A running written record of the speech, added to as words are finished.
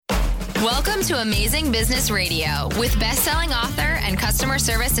Welcome to Amazing Business Radio with best-selling author and customer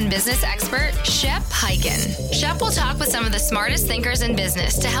service and business expert, Shep Hyken. Shep will talk with some of the smartest thinkers in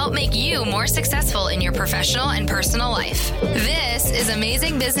business to help make you more successful in your professional and personal life. This is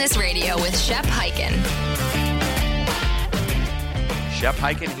Amazing Business Radio with Shep Hyken. Shep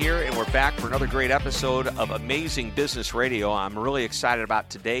Hyken here, and we're back for another great episode of Amazing Business Radio. I'm really excited about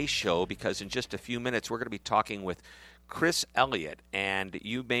today's show because in just a few minutes we're going to be talking with Chris Elliott, and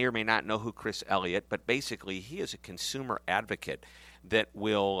you may or may not know who Chris Elliott, but basically he is a consumer advocate that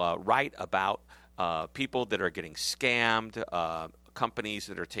will write about people that are getting scammed, companies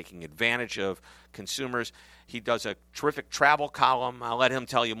that are taking advantage of consumers. He does a terrific travel column. I'll let him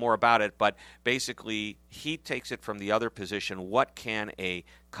tell you more about it, but basically he takes it from the other position. What can a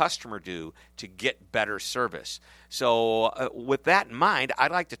customer do to get better service? So with that in mind,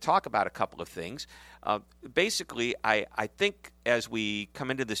 I'd like to talk about a couple of things. Basically, I think as we come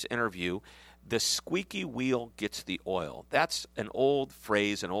into this interview, the squeaky wheel gets the oil. That's an old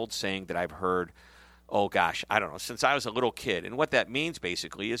phrase, an old saying that I've heard, oh gosh, I don't know, since I was a little kid. And what that means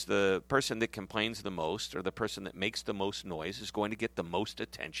basically is the person that complains the most or the person that makes the most noise is going to get the most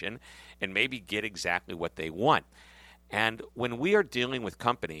attention and maybe get exactly what they want. And when we are dealing with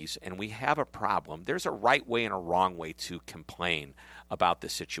companies and we have a problem, there's a right way and a wrong way to complain about the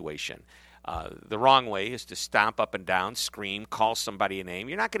situation. The wrong way is to stomp up and down, scream, call somebody a name.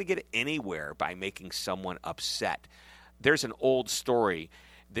 You're not going to get anywhere by making someone upset. There's an old story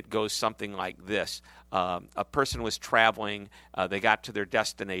that goes something like this. A person was traveling. They got to their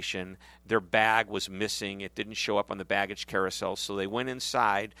destination. Their bag was missing. It didn't show up on the baggage carousel, so they went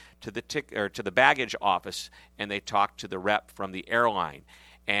inside to the baggage office, and they talked to the rep from the airline.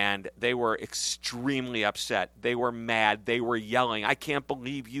 And they were extremely upset. They were mad. They were yelling, "I can't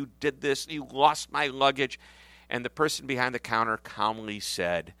believe you did this. You lost my luggage." And the person behind the counter calmly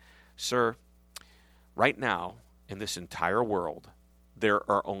said, "Sir, right now in this entire world, there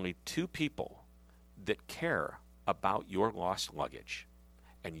are only two people that care about your lost luggage,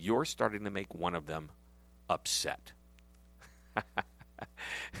 and you're starting to make one of them upset."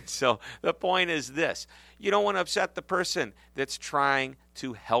 So the point is this. You don't want to upset the person that's trying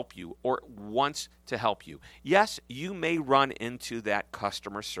to help you or wants to help you. Yes, you may run into that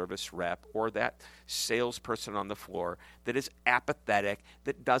customer service rep or that salesperson on the floor that is apathetic,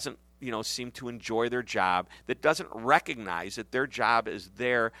 that doesn't seem to enjoy their job, that doesn't recognize that their job is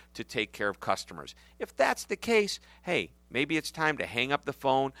there to take care of customers. If that's the case, hey, maybe it's time to hang up the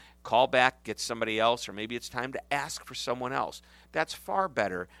phone, call back, get somebody else, or maybe it's time to ask for someone else. That's far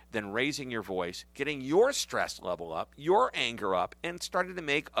better than raising your voice, getting your stress level up, your anger up, and starting to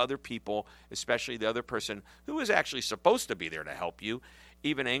make other people, especially the other person who is actually supposed to be there to help you,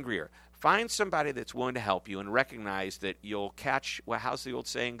 even angrier. Find somebody that's willing to help you and recognize that you'll catch, well, how's the old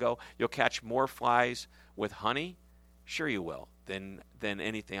saying go? You'll catch more flies with honey? Sure you will, than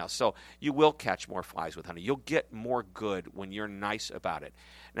anything else. So you will catch more flies with honey. You'll get more good when you're nice about it.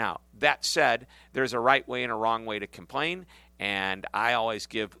 Now, that said, there's a right way and a wrong way to complain, and I always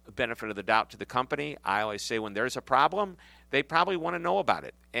give benefit of the doubt to the company. I always say when there's a problem, they probably want to know about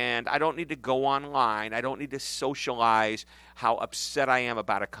it. And I don't need to go online. I don't need to socialize how upset I am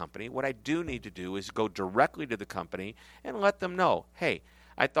about a company. What I do need to do is go directly to the company and let them know, hey,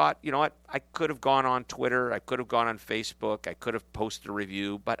 I thought, you know what, I could have gone on Twitter, I could have gone on Facebook, I could have posted a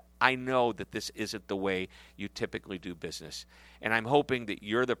review, but I know that this isn't the way you typically do business. And I'm hoping that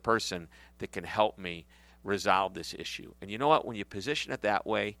you're the person that can help me resolve this issue. And you know what, when you position it that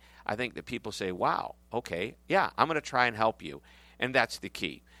way, I think that people say, wow, okay, yeah, I'm going to try and help you. And that's the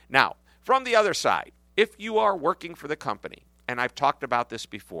key. Now, from the other side, if you are working for the company, and I've talked about this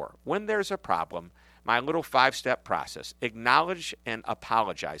before, when there's a problem, my little 5-step process, acknowledge and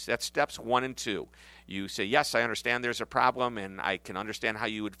apologize. That's steps 1 and 2. You say, yes, I understand there's a problem, and I can understand how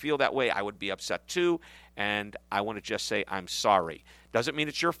you would feel that way. I would be upset too, and I want to just say I'm sorry. Doesn't mean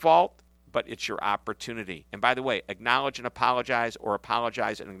it's your fault, but it's your opportunity. And by the way, acknowledge and apologize, or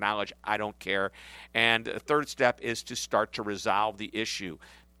apologize and acknowledge, I don't care. And the third step is to start to resolve the issue.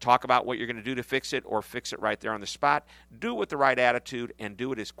 Talk about what you're going to do to fix it, or fix it right there on the spot. Do it with the right attitude and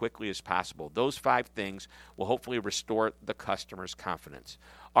do it as quickly as possible. Those 5 things will hopefully restore the customer's confidence.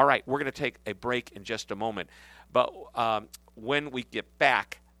 All right, we're going to take a break in just a moment. But when we get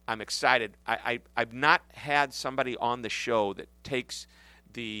back, I'm excited. I've not had somebody on the show that takes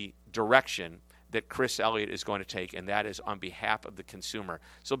the direction that Chris Elliott is going to take, and that is on behalf of the consumer.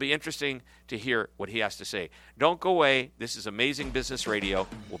 So it'll be interesting to hear what he has to say. Don't go away. This is Amazing Business Radio.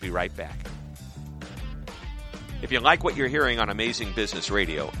 We'll be right back. If you like what you're hearing on Amazing Business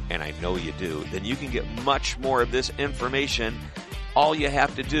Radio, and I know you do, then you can get much more of this information All you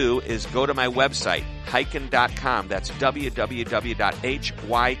have to do is go to my website, hyken.com. That's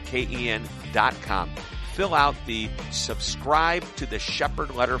www.hyken.com. Fill out the subscribe to the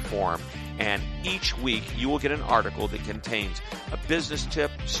Shepherd Letter form, and each week you will get an article that contains a business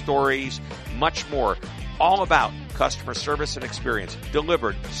tip, stories, much more, all about customer service and experience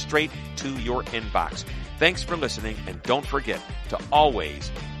delivered straight to your inbox. Thanks for listening, and don't forget to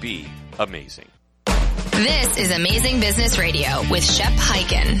always be amazing. This is Amazing Business Radio with Shep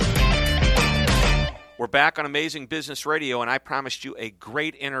Hyken. We're back on Amazing Business Radio, and I promised you a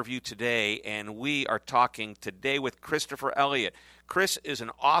great interview today, and we are talking today with Christopher Elliott. Chris is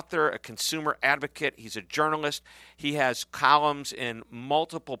an author, a consumer advocate. He's a journalist. He has columns in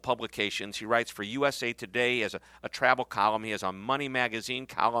multiple publications. He writes for USA Today. He has a travel column. He has a Money Magazine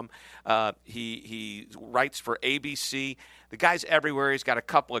column. He writes for ABC. The guy's everywhere. He's got a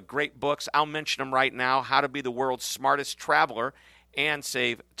couple of great books. I'll mention them right now: How to Be the World's Smartest Traveler and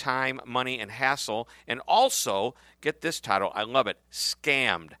Save Time, Money, and Hassle. And also, get this title, I love it,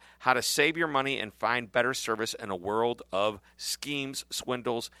 Scammed: How to Save Your Money and Find Better Service in a World of Schemes,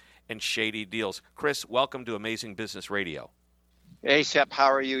 Swindles, and Shady Deals. Chris, welcome to Amazing Business Radio. Hey, Shep,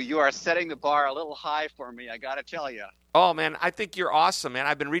 how are you? You are setting the bar a little high for me, I got to tell you. Oh, man, I think you're awesome, man.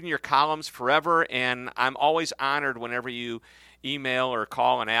 I've been reading your columns forever, and I'm always honored whenever you email or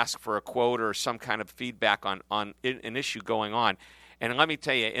call and ask for a quote or some kind of feedback on an issue going on. And let me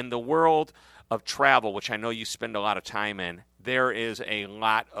tell you, in the world of travel, which I know you spend a lot of time in, there is a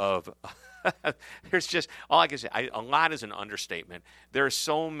lot of there's just, all I can say, a lot is an understatement. There are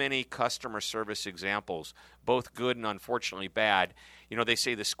so many customer service examples, both good and unfortunately bad. You know, they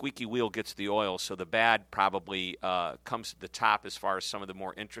say the squeaky wheel gets the oil, so the bad probably comes to the top as far as some of the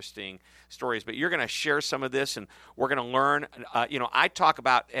more interesting stories. But you're going to share some of this, and we're going to learn. I talk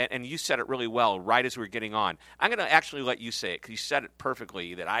about, and you said it really well right as we were getting on. I'm going to actually let you say it, because you said it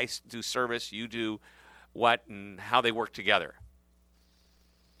perfectly, that I do service, you do what, and how they work together.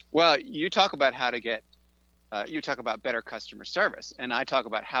 Well, you talk about how to get, you talk about better customer service, and I talk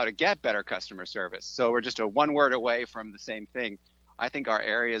about how to get better customer service. So we're just a one word away from the same thing. I think our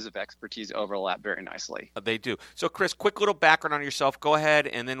areas of expertise overlap very nicely. They do. So, Chris, quick little background on yourself. Go ahead,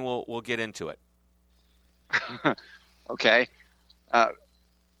 and then we'll get into it. Okay.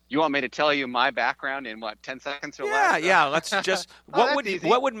 You want me to tell you my background in, 10 seconds or less? Yeah. Let's just, what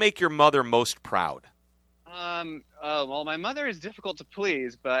would make your mother most proud? Well, my mother is difficult to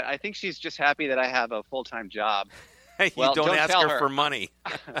please, but I think she's just happy that I have a full-time job. Don't ask her for money.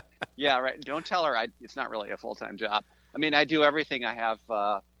 Yeah, right. Don't tell her it's not really a full-time job. I mean, I do everything. I have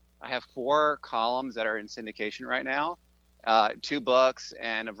 4 columns that are in syndication right now, 2 books,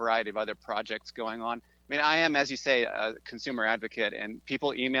 and a variety of other projects going on. I mean, I am, as you say, a consumer advocate, and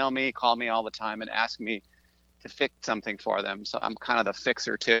people email me, call me all the time, and ask me to fix something for them. So I'm kind of the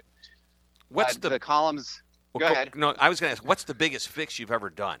fixer too. What's the columns? Go ahead. No, I was going to ask, what's the biggest fix you've ever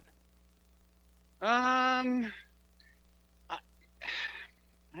done? I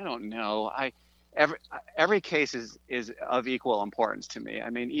don't know. Every case is of equal importance to me. I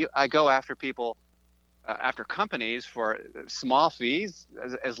mean, I go after people, after companies for small fees,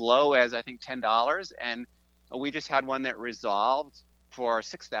 as low as I think $10, and we just had one that resolved for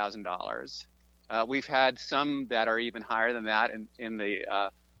 $6,000. We've had some that are even higher than that. In the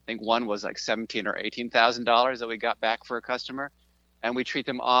I think one was like $17,000 or $18,000 that we got back for a customer. And we treat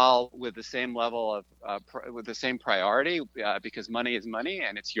them all with the same level of, with the same priority, because money is money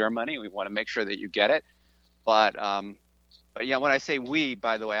and it's your money. We want to make sure that you get it. But yeah, when I say we,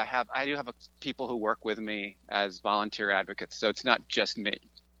 by the way, I do have people who work with me as volunteer advocates. So it's not just me.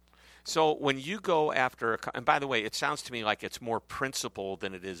 So when you go after, and by the way, it sounds to me like it's more principle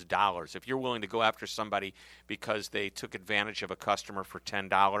than it is dollars. If you're willing to go after somebody because they took advantage of a customer for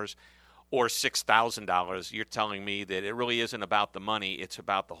 $10, or $6,000, you're telling me that it really isn't about the money, it's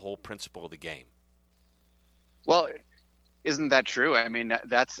about the whole principle of the game. Well, isn't that true? I mean,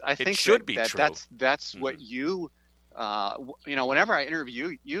 I think it should be true. That's what you whenever I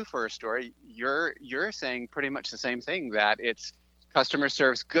interview you for a story, you're saying pretty much the same thing, that it's customer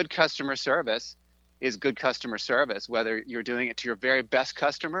service. Good customer service is good customer service, whether you're doing it to your very best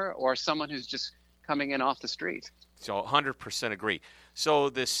customer or someone who's just coming in off the street. So 100% agree. So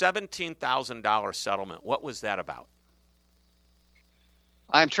the $17,000 settlement, what was that about?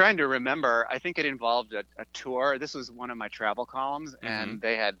 I'm trying to remember. I think it involved a tour. This was one of my travel columns, and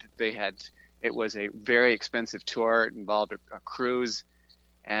they had it was a very expensive tour. It involved a cruise,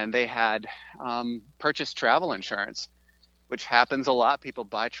 and they had purchased travel insurance, which happens a lot. People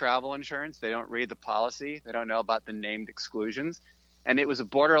buy travel insurance. They don't read the policy. They don't know about the named exclusions. And it was a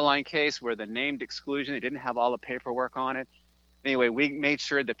borderline case where the named exclusion, they didn't have all the paperwork on it. Anyway, we made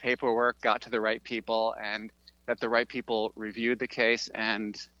sure the paperwork got to the right people and that the right people reviewed the case,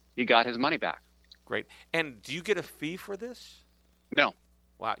 and he got his money back. Great. And do you get a fee for this? No.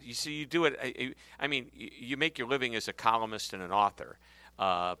 Wow. You see, you do it. I mean, you make your living as a columnist and an author,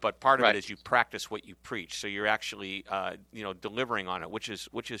 but part of Right. it is you practice what you preach. So you're actually, delivering on it, which is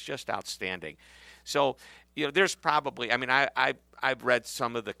just outstanding. So, there's probably. I mean, I've read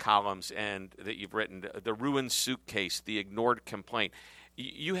some of the columns and that you've written, the ruined suitcase, the ignored complaint.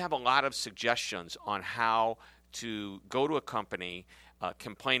 You have a lot of suggestions on how to go to a company,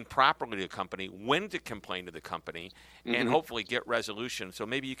 complain properly to a company, when to complain to the company, and hopefully get resolution. So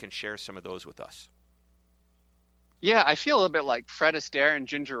maybe you can share some of those with us. Yeah, I feel a little bit like Fred Astaire and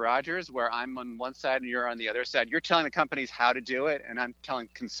Ginger Rogers, where I'm on one side and you're on the other side. You're telling the companies how to do it, and I'm telling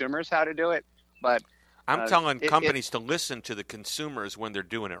consumers how to do it. But I'm telling companies to listen to the consumers when they're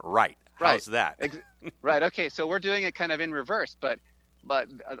doing it right. How's that? Right. Okay. So we're doing it kind of in reverse, but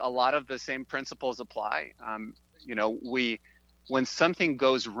a lot of the same principles apply. When something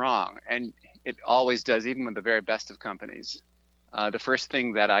goes wrong, and it always does, even with the very best of companies, the first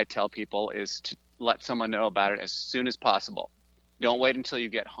thing that I tell people is to let someone know about it as soon as possible. Don't wait until you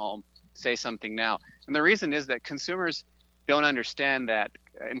get home. Say something now. And the reason is that consumers don't understand that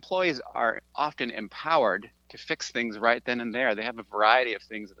employees are often empowered to fix things right then and there. They have a variety of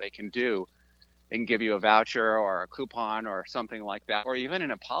things that they can do. They can give you a voucher or a coupon or something like that, or even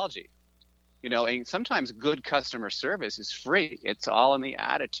an apology. And sometimes good customer service is free. It's all in the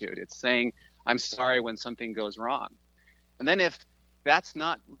attitude. It's saying, I'm sorry when something goes wrong. And then if that's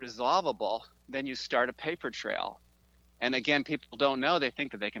not resolvable, then you start a paper trail. And again, people don't know. They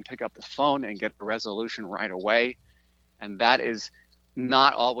think that they can pick up the phone and get a resolution right away. And that is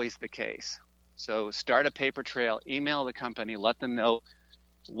not always the case. So start a paper trail, email the company, let them know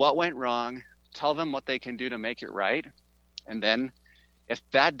what went wrong, tell them what they can do to make it right. And then if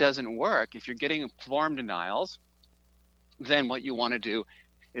that doesn't work, if you're getting form denials, then what you want to do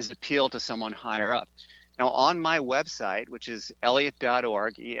is appeal to someone higher up. Now, on my website, which is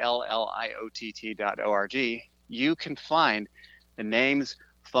Elliott.org, ELLIOTT.org, you can find the names,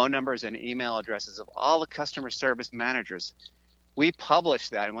 phone numbers, and email addresses of all the customer service managers. We publish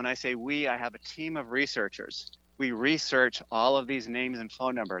that. And when I say we, I have a team of researchers. We research all of these names and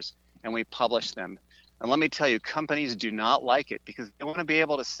phone numbers, and we publish them. And let me tell you, companies do not like it because they want to be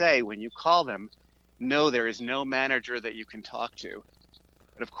able to say when you call them, no, there is no manager that you can talk to.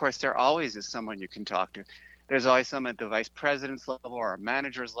 But of course, there always is someone you can talk to. There's always someone at the vice president's level or a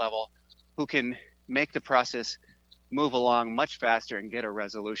manager's level who can make the process move along much faster and get a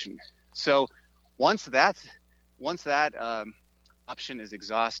resolution. So once that option is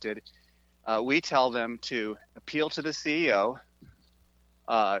exhausted, we tell them to appeal to the CEO,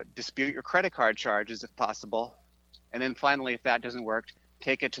 dispute your credit card charges if possible, and then finally, if that doesn't work,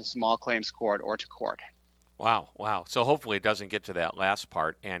 take it to small claims court or to court. Wow. So hopefully it doesn't get to that last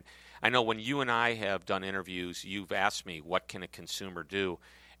part. And I know when you and I have done interviews, you've asked me, what can a consumer do?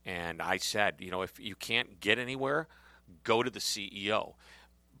 And I said, if you can't get anywhere, go to the CEO.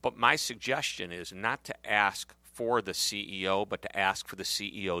 But my suggestion is not to ask for the CEO, but to ask for the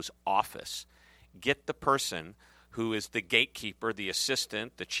CEO's office. Get the person who is the gatekeeper, the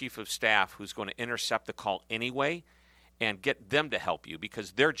assistant, the chief of staff, who's going to intercept the call anyway, and get them to help you,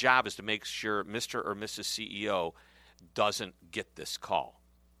 because their job is to make sure Mr. or Mrs. CEO doesn't get this call.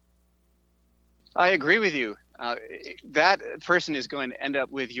 I agree with you. That person is going to end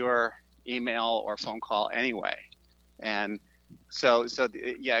up with your email or phone call anyway. And so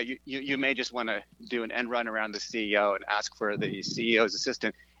you may just want to do an end run around the CEO and ask for the CEO's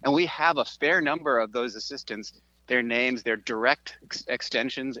assistant. And we have a fair number of those assistants. Their names, their direct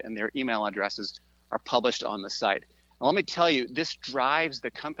extensions, and their email addresses are published on the site. And let me tell you, this drives the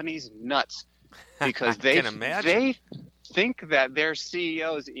companies nuts because they think that their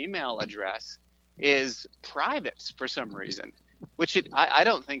CEO's email address is private for some reason, which I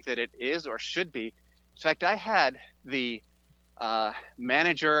don't think that it is or should be. In fact, I had the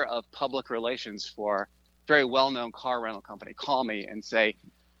manager of public relations for a very well-known car rental company call me and say,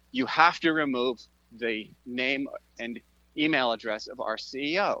 you have to remove the name and email address of our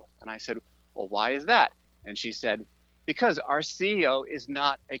CEO. And I said, well, why is that? And she said, because our CEO is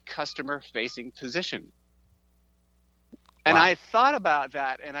not a customer-facing position. And Wow. I thought about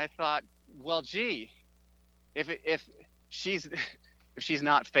that, and I thought, well, gee, if she's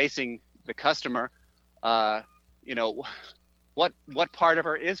not facing the customer, what part of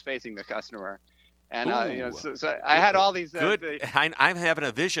her is facing the customer? And so I had all these. Good. I'm having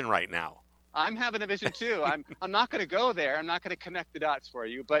a vision right now. I'm having a vision too. I'm not going to go there. I'm not going to connect the dots for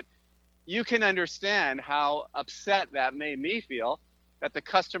you, but you can understand how upset that made me feel, that the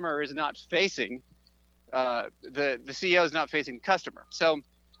customer is not facing the CEO is not facing the customer. So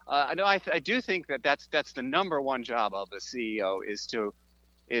I know I do think that that's the number one job of the CEO is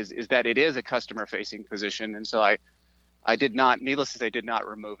that it is a customer facing position. And so I did not, needless to say, did not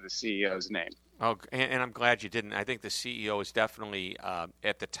remove the CEO's name. Oh, and I'm glad you didn't. I think the CEO is definitely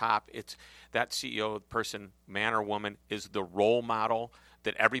at the top. It's that CEO person, man or woman, is the role model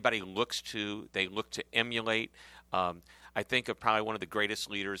that everybody looks to. They look to emulate. I think of probably one of the greatest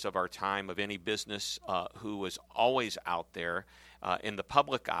leaders of our time, of any business, who was always out there in the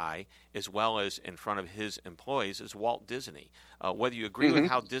public eye as well as in front of his employees, is Walt Disney. Whether you agree with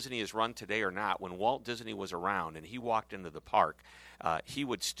how Disney is run today or not, when Walt Disney was around and he walked into the park, he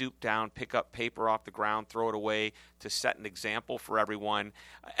would stoop down, pick up paper off the ground, throw it away to set an example for everyone.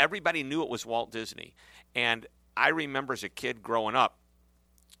 Everybody knew it was Walt Disney. And I remember as a kid growing up,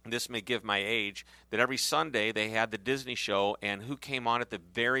 this may give my age, that every Sunday they had the Disney show, and who came on at the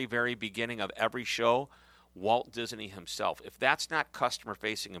very, very beginning of every show? Walt Disney himself. If that's not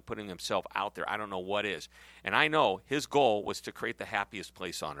customer-facing and putting himself out there, I don't know what is. And I know his goal was to create the happiest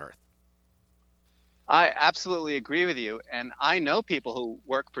place on earth. I absolutely agree with you. And I know people who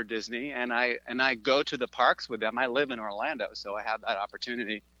work for Disney, and I go to the parks with them. I live in Orlando, so I have that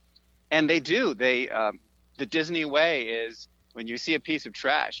opportunity. And they do. The Disney way is, when you see a piece of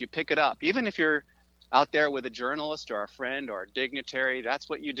trash, you pick it up. Even if you're out there with a journalist or a friend or a dignitary, that's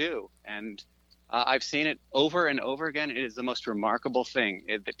what you do. And I've seen it over and over again. It is the most remarkable thing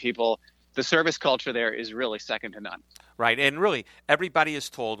that the service culture there is really second to none. Right. And really, everybody is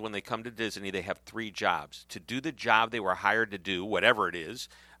told when they come to Disney, they have 3 jobs: to do the job they were hired to do, whatever it is,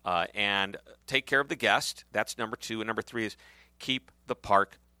 and take care of the guest. That's number 2. And number 3 is keep the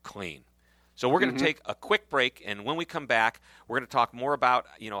park clean. So we're going to take a quick break, and when we come back, we're going to talk more about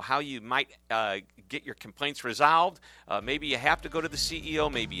how you might get your complaints resolved. Maybe you have to go to the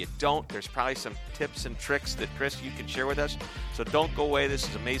CEO, maybe you don't. There's probably some tips and tricks that, Chris, you can share with us. So don't go away. This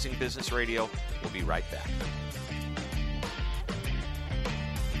is Amazing Business Radio. We'll be right back.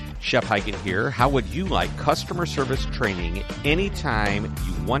 Shep Hyken here. How would you like customer service training anytime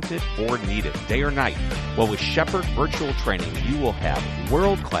you want it or need it, day or night? Well, with Shepherd Virtual Training, you will have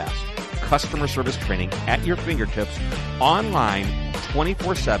world-class customer service training at your fingertips, online,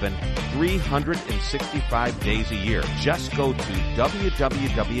 24/7, 365 days a year. Just go to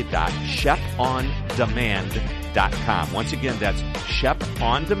www.shepondemand.com. Once again, that's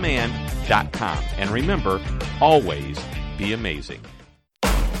shepondemand.com. And remember, always be amazing.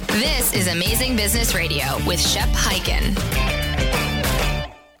 This is Amazing Business Radio with Shep Hyken.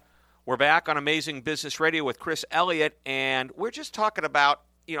 We're back on Amazing Business Radio with Chris Elliott, and we're just talking about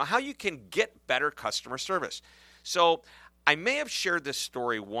how you can get better customer service. So I may have shared this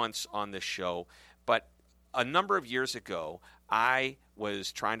story once on this show, but a number of years ago, I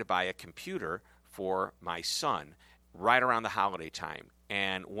was trying to buy a computer for my son right around the holiday time.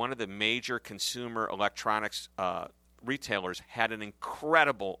 And one of the major consumer electronics retailers had an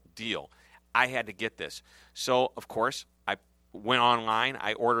incredible deal. I had to get this. So, of course, I went online,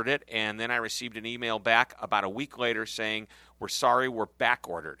 I ordered it, and then I received an email back about a week later saying, "We're sorry, we're back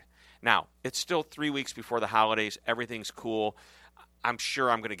ordered." Now, it's still 3 weeks before the holidays. Everything's cool. I'm sure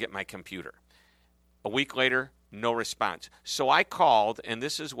I'm going to get my computer. A week later, no response. So I called, and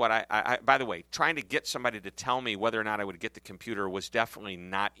this is what I by the way, trying to get somebody to tell me whether or not I would get the computer was definitely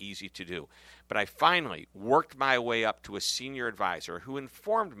not easy to do. But I finally worked my way up to a senior advisor who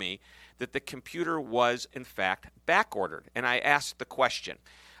informed me that the computer was, in fact, back ordered. And I asked the question.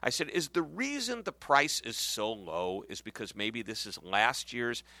 I said, is the reason the price is so low is because maybe this is last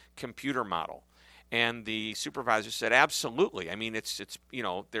year's computer model? And the supervisor said, absolutely. I mean, it's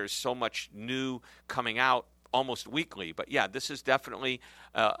there's so much new coming out almost weekly. But yeah, this is definitely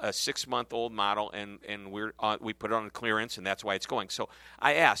a 6-month-old model, and we put it on clearance, and that's why it's going. So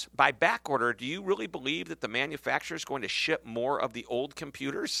I asked, by back order, do you really believe that the manufacturer is going to ship more of the old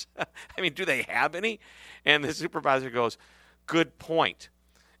computers? I mean, do they have any? And the supervisor goes, good point.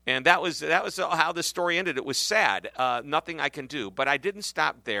 And that was how the story ended. It was sad. Nothing I can do. But I didn't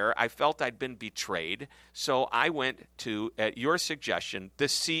stop there. I felt I'd been betrayed. So I went to, at your suggestion, the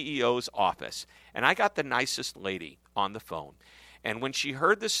CEO's office. And I got the nicest lady on the phone. And when she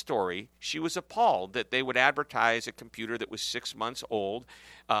heard the story, she was appalled that they would advertise a computer that was 6 months old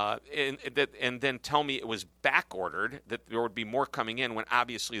and then tell me it was back ordered, that there would be more coming in when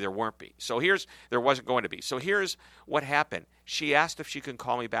obviously there wasn't going to be. So here's what happened. She asked if she could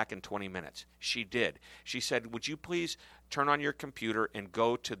call me back in 20 minutes. She did. She said, would you please turn on your computer and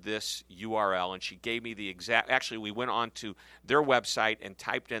go to this URL. And she gave me the exact, actually, we went on to their website and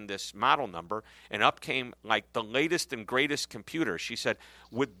typed in this model number, and up came like the latest and greatest computer. She said,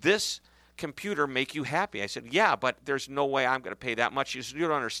 would this computer make you happy? I said, yeah, but there's no way I'm going to pay that much. She said, you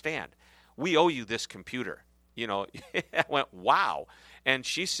don't understand. We owe you this computer. I went, wow. And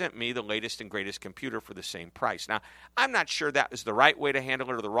she sent me the latest and greatest computer for the same price. Now, I'm not sure that is the right way to handle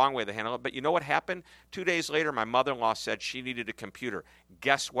it or the wrong way to handle it, but you know what happened? 2 days later, my mother-in-law said she needed a computer.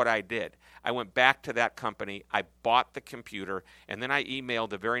 Guess what I did? I went back to that company, I bought the computer, and then I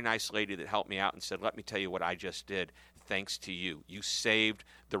emailed a very nice lady that helped me out and said, let me tell you what I just did. Thanks to you. You saved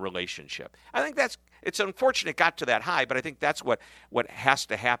the relationship. I think it's unfortunate it got to that high, but I think that's what has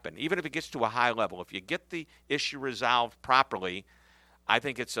to happen. Even if it gets to a high level, if you get the issue resolved properly, I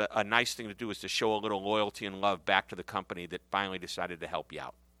think it's a nice thing to do is to show a little loyalty and love back to the company that finally decided to help you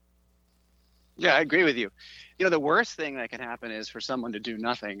out. Yeah, I agree with you. The worst thing that can happen is for someone to do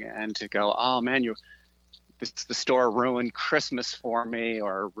nothing and to go, oh man, the store ruined Christmas for me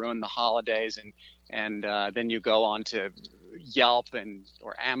or ruined the holidays, and then you go on to Yelp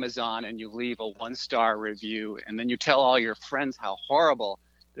or Amazon and you leave a 1-star review, and then you tell all your friends how horrible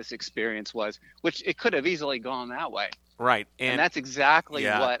this experience was, which it could have easily gone that way. Right. And that's exactly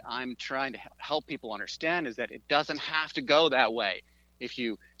what I'm trying to help people understand, is that it doesn't have to go that way. If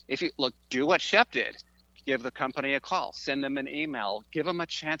you look, do what Shep did. Give the company a call, send them an email, give them a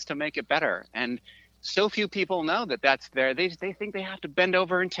chance to make it better. And so few people know that that's there. They think they have to bend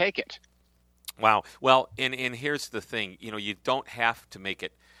over and take it. Wow. Well, and here's the thing. You don't have to make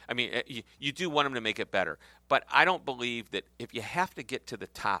it. I mean, you do want them to make it better. But I don't believe that if you have to get to the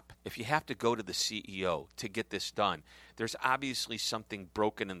top, if you have to go to the CEO to get this done, there's obviously something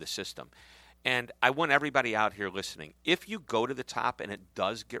broken in the system. And I want everybody out here listening, if you go to the top and it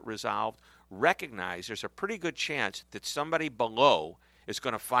does get resolved, recognize there's a pretty good chance that somebody below is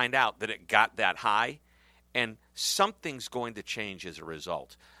going to find out that it got that high, and something's going to change as a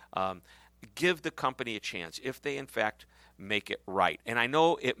result. Give the company a chance if they, in fact, make it right. And I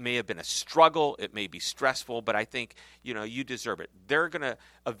know it may have been a struggle, it may be stressful, but I think, you deserve it. They're going to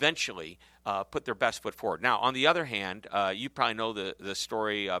eventually put their best foot forward. Now, on the other hand, you probably know the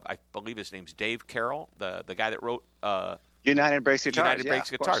story of, I believe his name's Dave Carroll, the guy that wrote United Breaks Guitars. United Breaks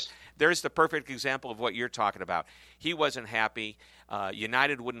Guitars. There's the perfect example of what you're talking about. He wasn't happy.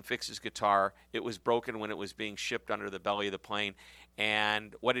 United wouldn't fix his guitar. It was broken when it was being shipped under the belly of the plane.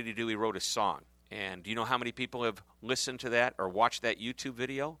 And what did he do? He wrote a song. And do you know how many people have listened to that or watched that YouTube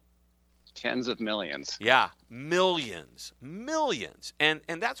video? Tens of millions. Yeah, millions. And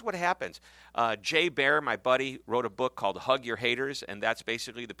that's what happens. Jay Baer, my buddy, wrote a book called Hug Your Haters, and that's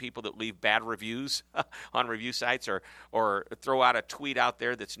basically the people that leave bad reviews on review sites or throw out a tweet out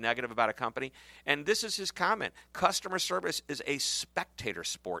there that's negative about a company. And this is his comment. Customer service is a spectator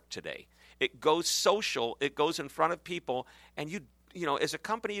sport today. It goes social, it goes in front of people, and you as a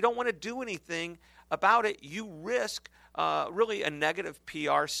company, you don't want to do anything about it. You risk really a negative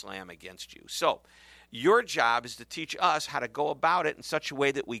PR slam against you. So your job is to teach us how to go about it in such a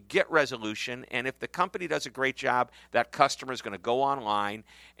way that we get resolution. And if the company does a great job, that customer is going to go online.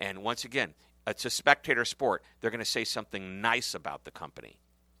 And once again, it's a spectator sport. They're going to say something nice about the company.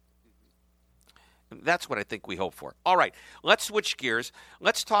 That's what I think we hope for. All right, let's switch gears.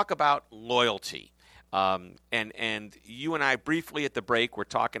 Let's talk about loyalty. And you and I briefly at the break were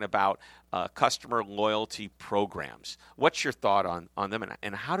talking about customer loyalty programs. What's your thought on them,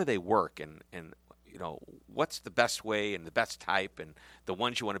 and how do they work, and what's the best way and the best type and the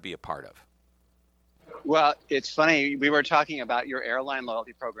ones you want to be a part of? Well, it's funny. We were talking about your airline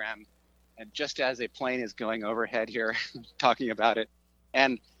loyalty program, and just as a plane is going overhead here, talking about it,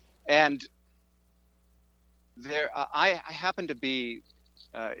 and there I happen to be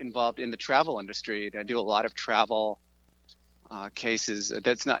involved in the travel industry. I do a lot of travel cases.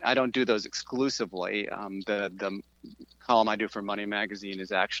 I don't do those exclusively. The column I do for Money Magazine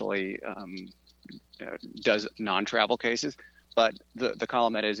is actually does non-travel cases, but the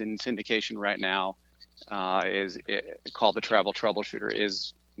column that is in syndication right now is called The Travel Troubleshooter,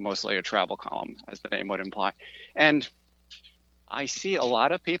 is mostly a travel column, as the name would imply. And I see a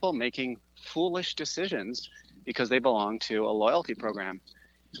lot of people making foolish decisions because they belong to a loyalty program.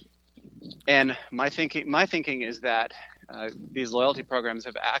 And my thinking is that these loyalty programs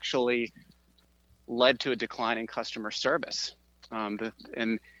have actually led to a decline in customer service.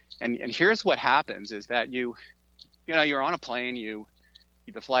 And here's what happens is that you're on a plane,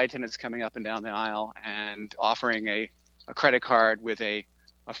 the flight attendant's coming up and down the aisle and offering a credit card with a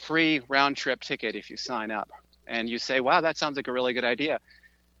free round trip ticket if you sign up. And you say, wow, that sounds like a really good idea.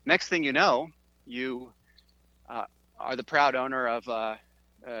 Next thing you know, you are the proud owner of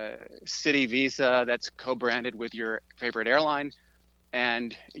Citi Visa that's co-branded with your favorite airline,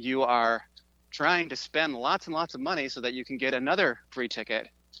 and you are trying to spend lots and lots of money so that you can get another free ticket,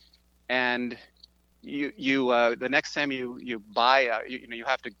 and you the next time you buy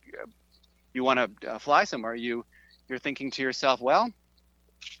you want to fly somewhere, you're thinking to yourself, well,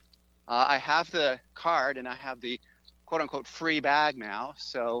 I have the card and I have the quote unquote free bag now,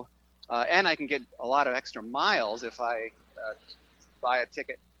 so and I can get a lot of extra miles if I buy a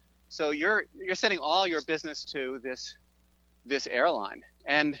ticket. So you're sending all your business to this airline,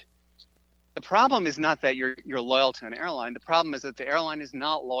 and the problem is not that you're loyal to an airline. The problem is that the airline is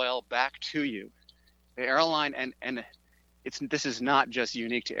not loyal back to you. The airline, and this is not just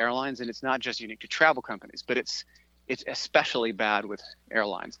unique to airlines, and it's not just unique to travel companies, but it's especially bad with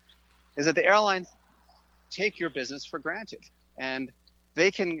airlines, is that the airlines take your business for granted, and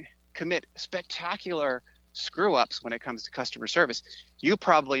they can commit spectacular screw-ups when it comes to customer service. You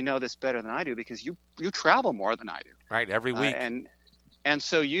probably know this better than I do because you travel more than I do. Right, every week. And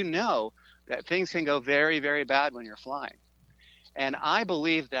so you know that things can go very, very bad when you're flying. And I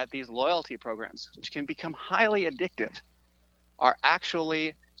believe that these loyalty programs, which can become highly addictive, are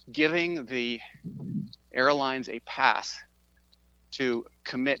actually giving the airlines a pass to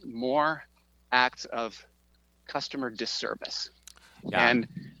commit more acts of customer disservice. Yeah.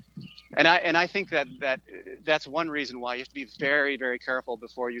 And I think that's one reason why you have to be very, very careful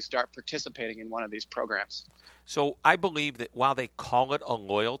before you start participating in one of these programs. So I believe that while they call it a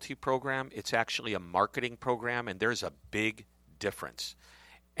loyalty program, it's actually a marketing program, and there's a big difference.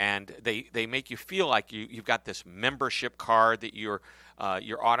 And they make you feel like you've got this membership card that you're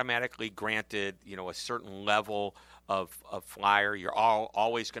automatically granted, a certain level of flyer. You're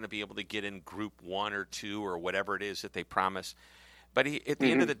always going to be able to get in group 1 or 2 or whatever it is that they promise. But at the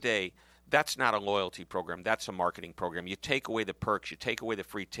end of the day, that's not a loyalty program. That's a marketing program. You take away the perks, you take away the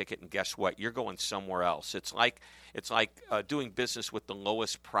free ticket, and guess what? You're going somewhere else. It's like doing business with the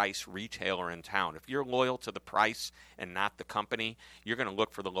lowest price retailer in town. If you're loyal to the price and not the company, you're going to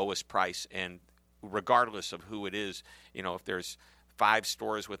look for the lowest price. And regardless of who it is, if there's 5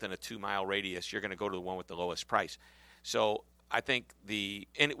 stores within a 2-mile radius, you're going to go to the one with the lowest price. So I think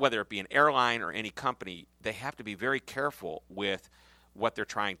whether it be an airline or any company, they have to be very careful with what they're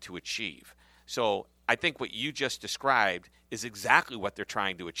trying to achieve. So I think what you just described is exactly what they're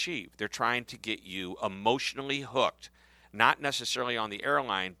trying to achieve. They're trying to get you emotionally hooked, not necessarily on the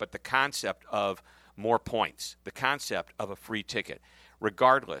airline, but the concept of more points, the concept of a free ticket,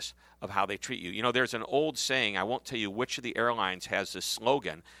 regardless of how they treat you. There's an old saying, I won't tell you which of the airlines has this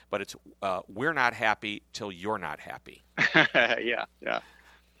slogan, but it's, we're not happy till you're not happy. Yeah.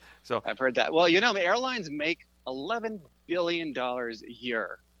 So I've heard that. Well, the airlines make $11 billion a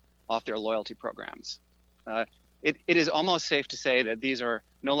year off their loyalty programs. It is almost safe to say that these are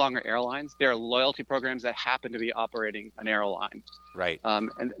no longer airlines. They're loyalty programs that happen to be operating an airline. Right.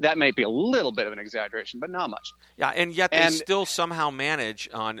 And that might be a little bit of an exaggeration, but not much. Yeah, and yet they still somehow manage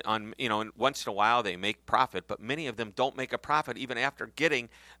on and once in a while they make profit, but many of them don't make a profit even after getting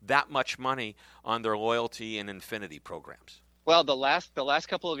that much money on their loyalty and Infinity programs. Well, the last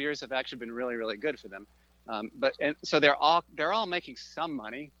couple of years have actually been really, really good for them. So they're all making some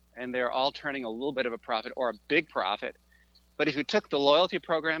money, and they're all turning a little bit of a profit or a big profit. But if you took the loyalty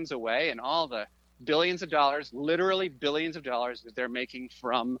programs away and all the billions of dollars, literally billions of dollars that they're making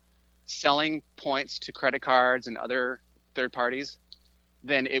from selling points to credit cards and other third parties,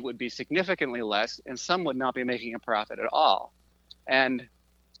 then it would be significantly less, and some would not be making a profit at all. And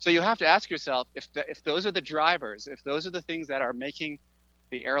so you have to ask yourself, if those are the drivers, if those are the things that are making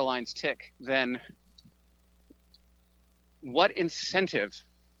the airlines tick, then what incentive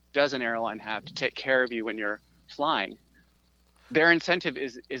does an airline have to take care of you when you're flying? Their incentive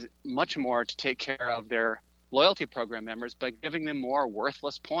is much more to take care of their loyalty program members by giving them more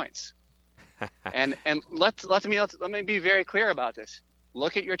worthless points. and let me be very clear about this.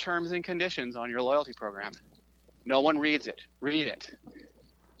 Look at your terms and conditions on your loyalty program. No one reads it. Read it.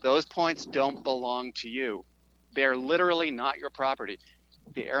 Those points don't belong to you. They're literally not your property.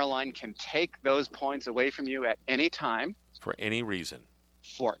 The airline can take those points away from you at any time. For any reason.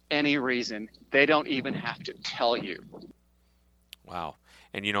 For any reason. They don't even have to tell you. Wow.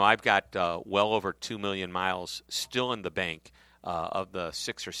 And, I've got well over 2 million miles still in the bank of the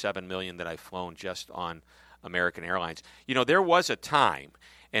 6 or 7 million that I've flown just on American Airlines. There was a time,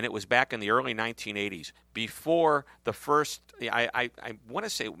 and it was back in the early 1980s, before the first, I want to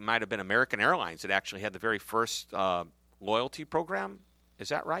say it might have been American Airlines that actually had the very first loyalty program. Is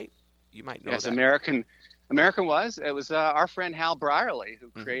that right? You might know that. Yes, American was. It was our friend Hal Brierly who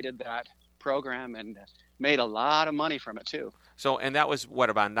created that program and made a lot of money from it too. So, and that was what,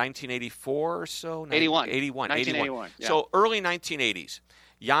 about 1984 or so? 81. 1981. Yeah. So early 1980s,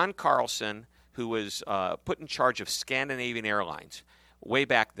 Jan Carlson, who was put in charge of Scandinavian Airlines way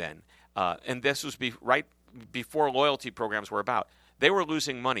back then, and this was right before loyalty programs were about. They were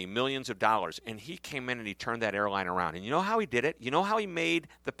losing money, millions of dollars, and he came in and he turned that airline around. And you know how he did it? You know how he made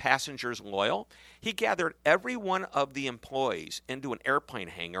the passengers loyal? He gathered every one of the employees into an airplane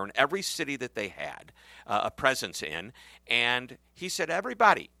hangar in every city that they had a presence in, and he said,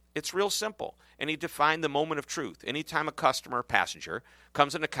 everybody, it's real simple. And he defined the moment of truth. Anytime a customer or passenger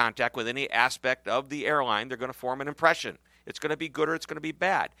comes into contact with any aspect of the airline, they're going to form an impression. It's going to be good or it's going to be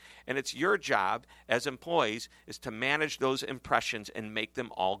bad. And it's your job as employees is to manage those impressions and make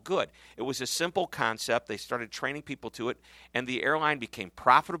them all good. It was a simple concept. They started training people to it, and the airline became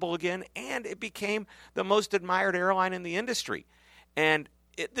profitable again, and it became the most admired airline in the industry. And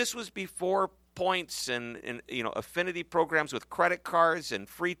this was before points and affinity programs with credit cards and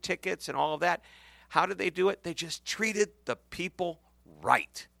free tickets and all of that. How did they do it? They just treated the people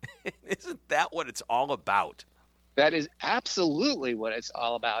right. Isn't that what it's all about? That is absolutely what it's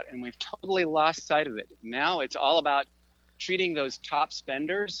all about, and we've totally lost sight of it. Now it's all about treating those top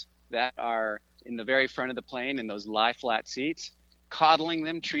spenders that are in the very front of the plane in those lie-flat seats, coddling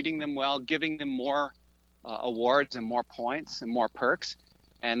them, treating them well, giving them more awards and more points and more perks.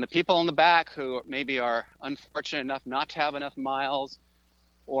 And the people in the back who maybe are unfortunate enough not to have enough miles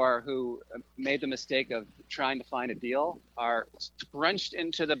or who made the mistake of trying to find a deal are scrunched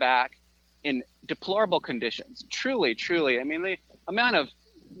into the back in deplorable conditions. Truly, truly. I mean, the amount of,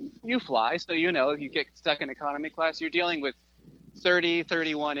 you fly, so you know, you get stuck in economy class, you're dealing with 30,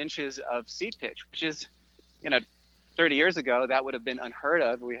 31 inches of seat pitch, which is, 30 years ago, that would have been unheard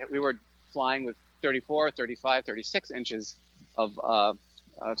of. We were flying with 34, 35, 36 inches of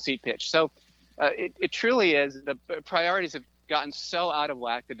seat pitch. So it truly is, the priorities have gotten so out of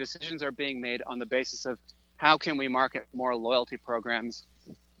whack. The decisions are being made on the basis of how can we market more loyalty programs.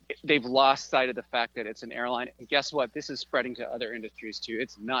 They've lost sight of the fact that it's an airline. And guess what? This is spreading to other industries too.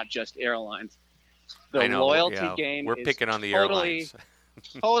 It's not just airlines. The loyalty game we're is picking on the airlines.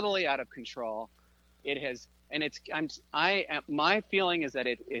 Totally out of control. It has, and my feeling is that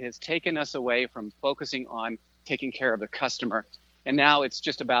it has taken us away from focusing on taking care of the customer. And now it's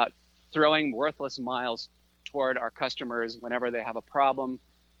just about throwing worthless miles toward our customers whenever they have a problem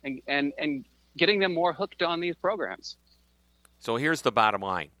and getting them more hooked on these programs. So here's the bottom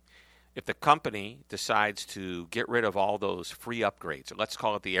line. If the company decides to get rid of all those free upgrades, or let's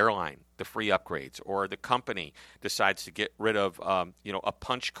call it the airline, the free upgrades, or the company decides to get rid of, a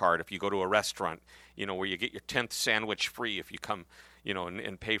punch card if you go to a restaurant, where you get your 10th sandwich free if you come,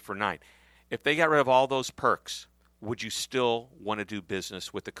 and pay for 9. If they got rid of all those perks, would you still want to do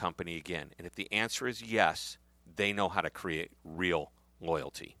business with the company again? And if the answer is yes, they know how to create real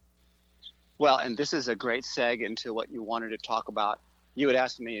loyalty. Well, and this is a great seg into what you wanted to talk about. You had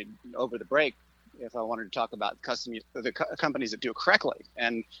asked me over the break if I wanted to talk about the companies that do it correctly.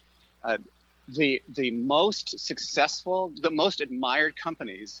 And the most successful, the most admired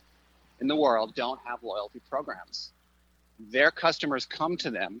companies in the world don't have loyalty programs. Their customers come to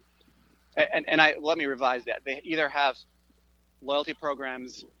them, and let me revise that. They either have loyalty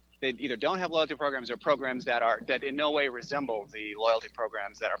programs. They either don't have loyalty programs or programs that in no way resemble the loyalty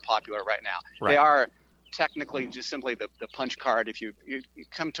programs that are popular right now. Right. They are technically just simply the punch card. If you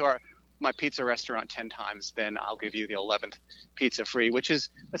come to my pizza restaurant 10 times, then I'll give you the 11th pizza free, which is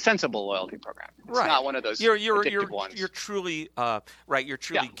a sensible loyalty program. It's not one of those addictive ones. You're truly right. You're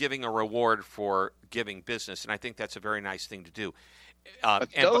truly giving a reward for giving business, and I think that's a very nice thing to do. That's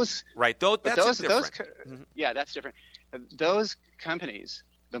different. Yeah, that's different. Those companies,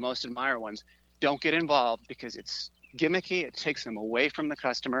 the most admired ones, don't get involved because it's gimmicky. It takes them away from the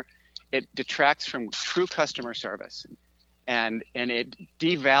customer. It detracts from true customer service, and it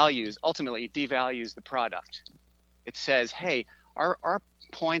ultimately devalues the product. It says, hey, our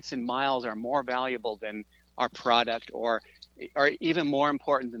points and miles are more valuable than our product, or are even more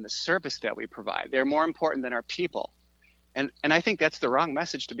important than the service that we provide. They're more important than our people. And I think that's the wrong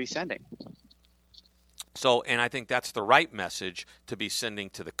message to be sending. So, and I think that's the right message to be sending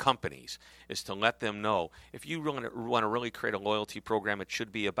to the companies, is to let them know, if you want to really create a loyalty program, it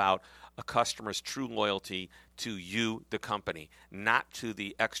should be about a customer's true loyalty to you, the company, not to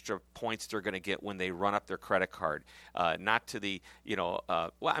the extra points they're going to get when they run up their credit card, not to the,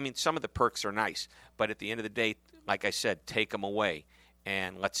 some of the perks are nice, but at the end of the day, like I said, take them away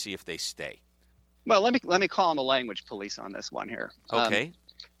and let's see if they stay. Well, let me call on the language police on this one here. Okay.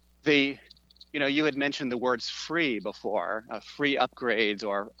 you had mentioned the words free before, free upgrades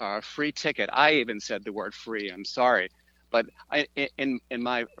or free ticket. I even said the word free. I'm sorry. But in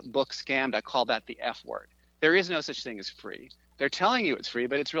my book, Scammed, I call that the F word. There is no such thing as free. They're telling you it's free,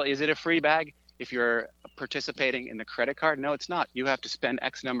 but is it a free bag if you're participating in the credit card? No, it's not. You have to spend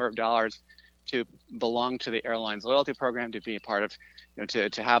X number of dollars to belong to the airline's loyalty program, to be a part of,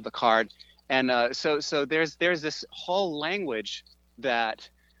 to have the card. And so there's this whole language that,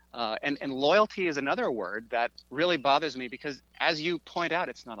 and loyalty is another word that really bothers me, because as you point out,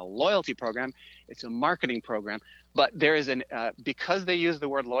 it's not a loyalty program, it's a marketing program. But there is because they use the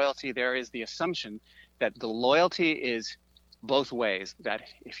word loyalty, there is the assumption that the loyalty is both ways, that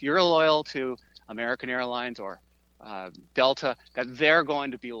if you're loyal to American Airlines or Delta, that they're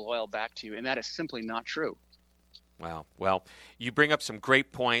going to be loyal back to you. And that is simply not true. Wow. Well, you bring up some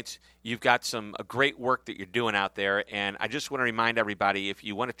great points. You've got some great work that you're doing out there. And I just want to remind everybody, if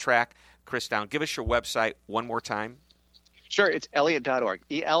you want to track Chris down, give us your website one more time. Sure. It's Elliott.org,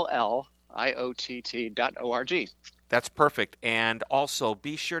 ELLIOTT.org. That's perfect. And also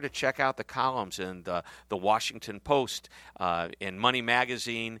be sure to check out the columns in the Washington Post, in Money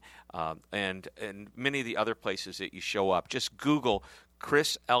Magazine, and many of the other places that you show up. Just Google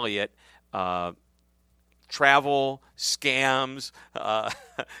Chris Elliott, travel, scams,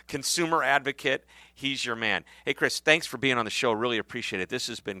 consumer advocate. He's your man. Hey, Chris, thanks for being on the show. Really appreciate it. This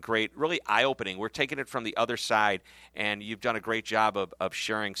has been great, really eye-opening. We're taking it from the other side, and you've done a great job of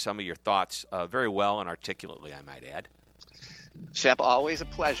sharing some of your thoughts very well and articulately, I might add. Shep, always a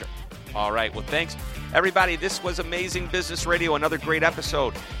pleasure. All right. Well, thanks, everybody. This was Amazing Business Radio, another great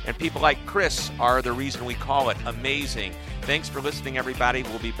episode. And people like Chris are the reason we call it amazing. Thanks for listening, everybody.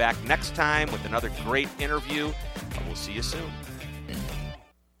 We'll be back next time with another great interview. We'll see you soon.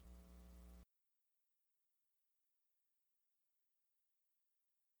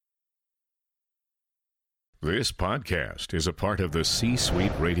 This podcast is a part of the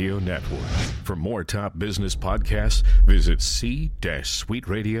C-Suite Radio Network. For more top business podcasts, visit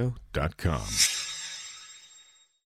c-suiteradio.com.